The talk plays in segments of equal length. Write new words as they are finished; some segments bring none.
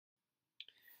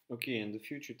Okay, and the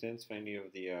future tense finally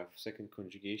of the second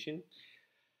conjugation.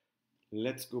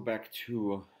 Let's go back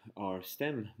to our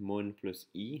stem, mon plus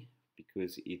e,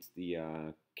 because it's the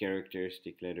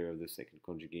characteristic letter of the second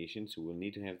conjugation, so we'll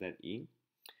need to have that e.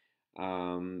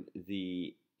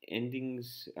 The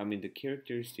endings, the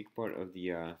characteristic part of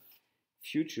the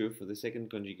future for the second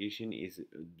conjugation is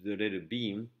the letter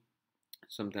b,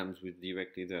 sometimes with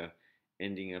directly the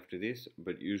ending after this,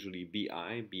 but usually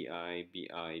bi, bi,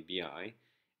 bi, bi,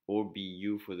 or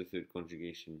bu for the third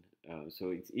conjugation.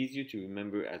 So it's easier to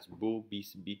remember as bo,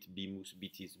 bis, bit, bimus,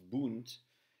 bitis, bunt,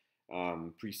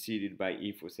 preceded by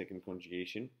e for second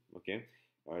conjugation, okay,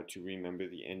 to remember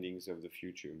the endings of the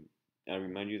future. I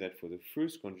remind you that for the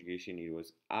first conjugation, it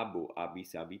was abo,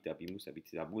 abis, abit, abimus,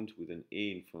 abitis, abunt with an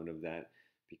a in front of that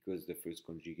because the first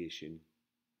conjugation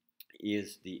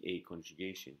is the a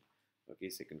conjugation. Okay,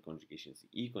 second conjugation is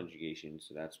the e conjugation,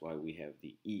 so that's why we have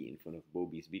the e in front of bo,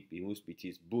 bis, bit, bimus,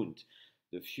 bitis, bunt.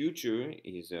 The future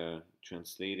is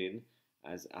translated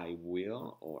as I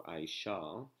will or I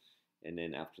shall, and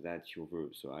then after that your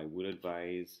verb. So I will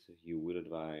advise, you will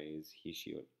advise, he,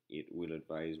 she, it will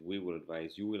advise, we will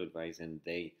advise, you will advise, and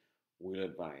they will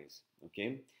advise.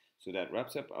 Okay, so that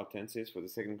wraps up our tenses for the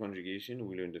second conjugation.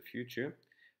 We learned the future.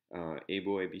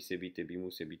 Ebo, ebis, ebit,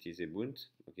 ebimus, ebitis, ebunt.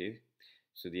 Okay,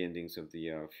 so the endings of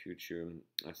the future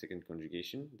second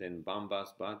conjugation. Then bam,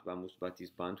 bas, bat, bamus, batis,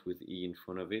 bant with e in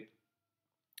front of it.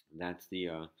 That's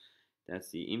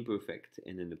the imperfect,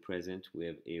 and in the present we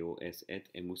have eo, es, et,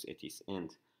 emus, etis,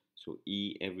 and. So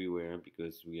e everywhere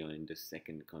because we are in the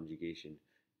second conjugation.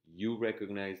 You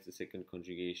recognize the second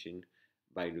conjugation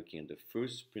by looking at the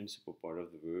first principal part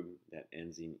of the verb that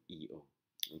ends in eo.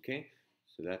 Okay,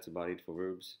 so that's about it for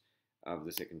verbs of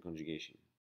the second conjugation.